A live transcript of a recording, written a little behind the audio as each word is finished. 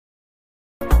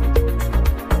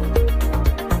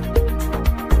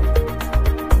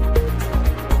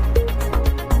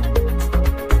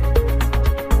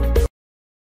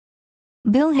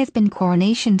Bill has been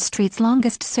Coronation Street's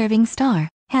longest-serving star,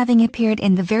 having appeared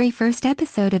in the very first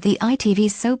episode of the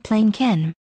ITV soap Plain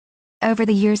Ken. Over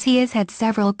the years he has had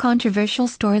several controversial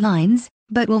storylines,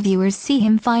 but will viewers see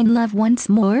him find love once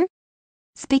more?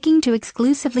 Speaking to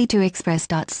exclusively to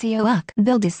Express.co.uk,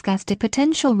 Bill discussed a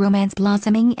potential romance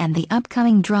blossoming and the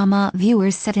upcoming drama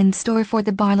viewers set in store for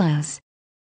the Barlows.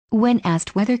 When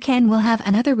asked whether Ken will have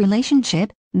another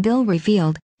relationship, Bill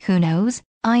revealed, "Who knows?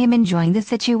 I am enjoying the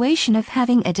situation of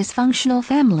having a dysfunctional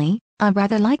family. I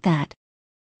rather like that.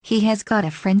 He has got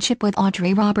a friendship with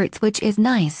Audrey Roberts, which is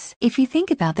nice if you think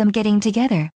about them getting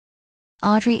together.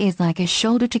 Audrey is like a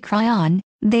shoulder to cry on.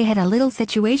 They had a little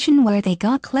situation where they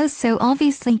got close, so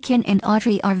obviously Ken and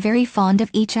Audrey are very fond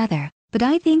of each other, but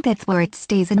I think that's where it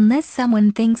stays unless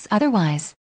someone thinks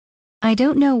otherwise. I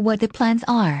don't know what the plans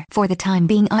are. For the time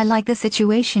being I like the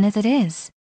situation as it is."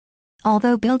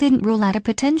 Although Bill didn't rule out a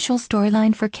potential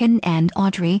storyline for Ken and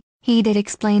Audrey, he did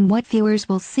explain what viewers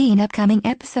will see in upcoming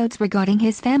episodes regarding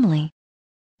his family.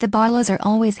 "The Barlows are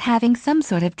always having some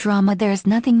sort of drama. There's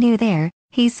nothing new there,"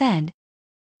 he said.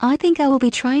 "I think I will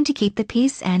be trying to keep the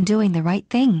peace and doing the right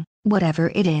thing,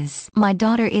 whatever it is. My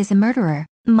daughter is a murderer,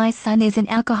 my son is an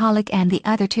alcoholic, and the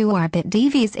other two are a bit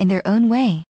devious in their own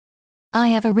way. I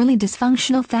have a really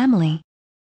dysfunctional family.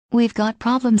 We've got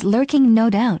problems lurking, no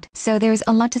doubt, so there's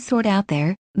a lot to sort out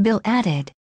there," Bill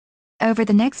added. Over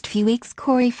the next few weeks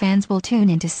Corey fans will tune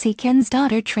in to see Ken's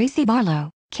daughter Tracy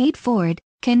Barlow, Kate Ford,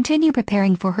 continue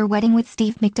preparing for her wedding with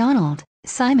Steve McDonald,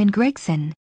 Simon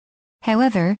Gregson.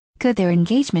 However, could their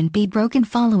engagement be broken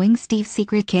following Steve's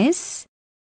secret kiss?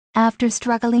 After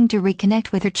struggling to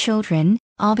reconnect with her children,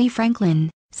 Abby Franklin,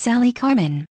 Sally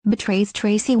Carmen, betrays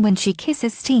Tracy when she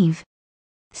kisses Steve.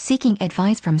 Seeking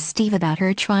advice from Steve about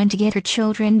her trying to get her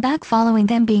children back following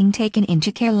them being taken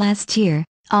into care last year,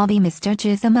 Abby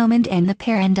misjudges the moment and the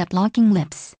pair end up locking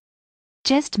lips.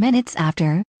 Just minutes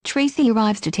after, Tracy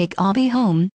arrives to take Abby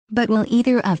home, but will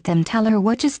either of them tell her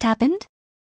what just happened?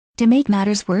 To make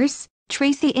matters worse,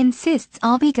 Tracy insists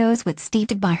Abby goes with Steve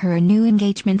to buy her a new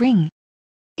engagement ring.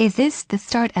 Is this the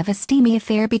start of a steamy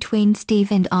affair between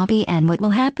Steve and Abby, and what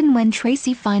will happen when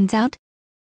Tracy finds out?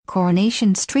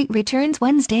 Coronation Street returns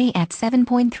Wednesday at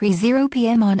 7:30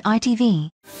 p.m. on ITV.